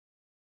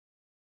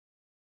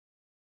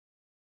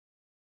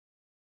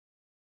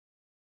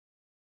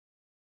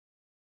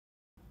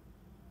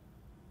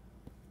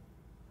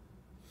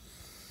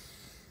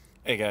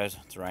Hey guys,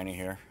 it's Ryan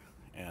here,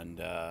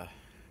 and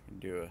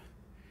do a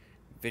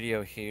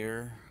video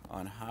here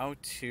on how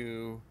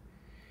to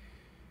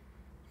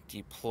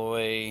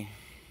deploy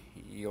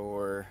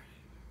your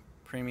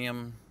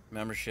premium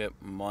membership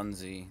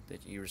Munzee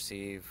that you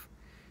receive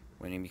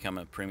when you become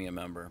a premium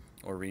member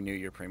or renew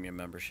your premium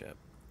membership.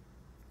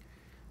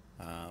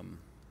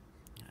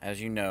 As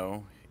you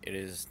know, it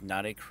is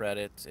not a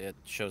credit. It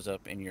shows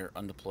up in your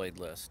undeployed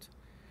list.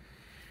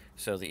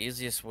 So the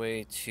easiest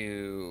way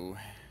to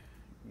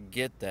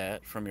get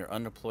that from your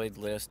undeployed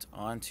list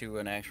onto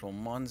an actual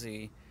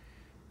Munzee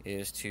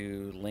is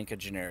to link a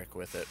generic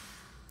with it.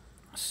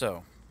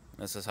 So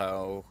this is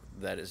how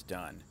that is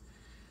done.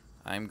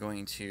 I'm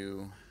going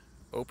to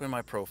open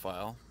my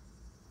profile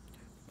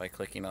by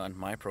clicking on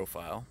my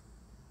profile.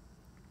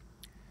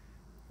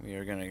 We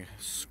are going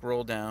to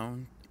scroll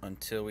down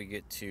until we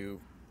get to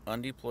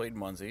undeployed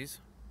Munzees.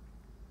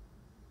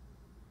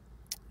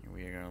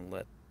 We are going to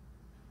let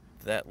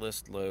that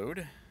list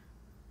load,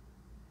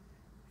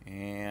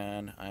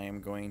 and I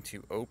am going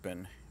to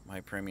open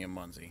my premium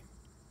Munzee.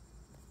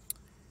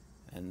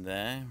 And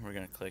then we're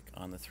going to click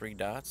on the three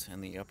dots in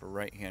the upper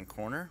right hand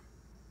corner,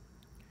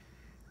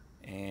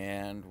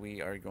 and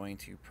we are going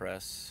to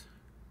press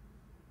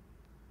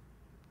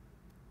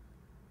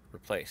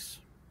replace.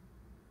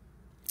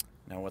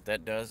 Now what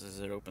that does is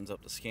it opens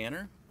up the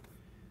scanner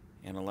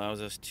and allows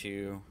us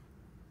to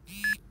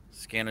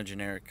scan a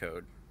generic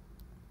code,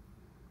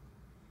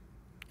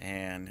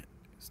 and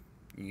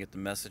you get the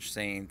message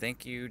saying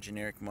thank you,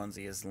 generic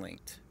Munzee is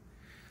linked.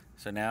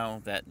 So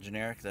now that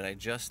generic that I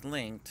just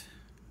linked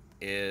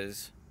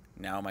is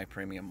now my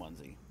premium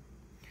Munzee.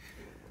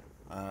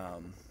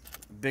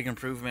 Big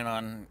improvement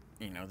on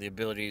the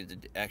ability to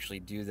actually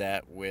do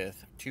that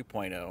with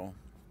 2.0,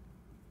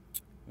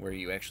 where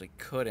you actually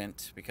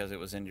couldn't, because it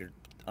was in your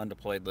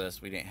undeployed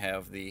list. We didn't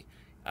have the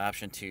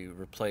option to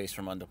replace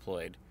from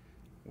undeployed,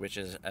 which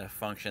is a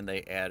function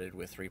they added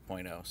with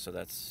 3.0. So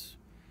that's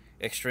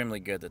extremely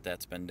good that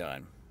that's been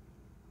done.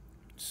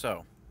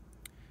 So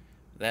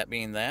that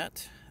being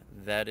that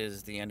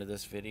is the end of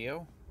this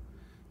video.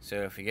 So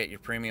if you get your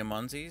premium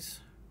Munzees,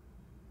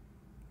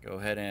 go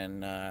ahead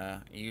and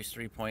use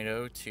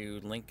 3.0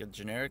 to link a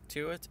generic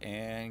to it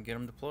and get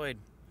them deployed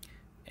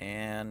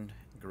and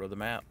grow the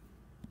map.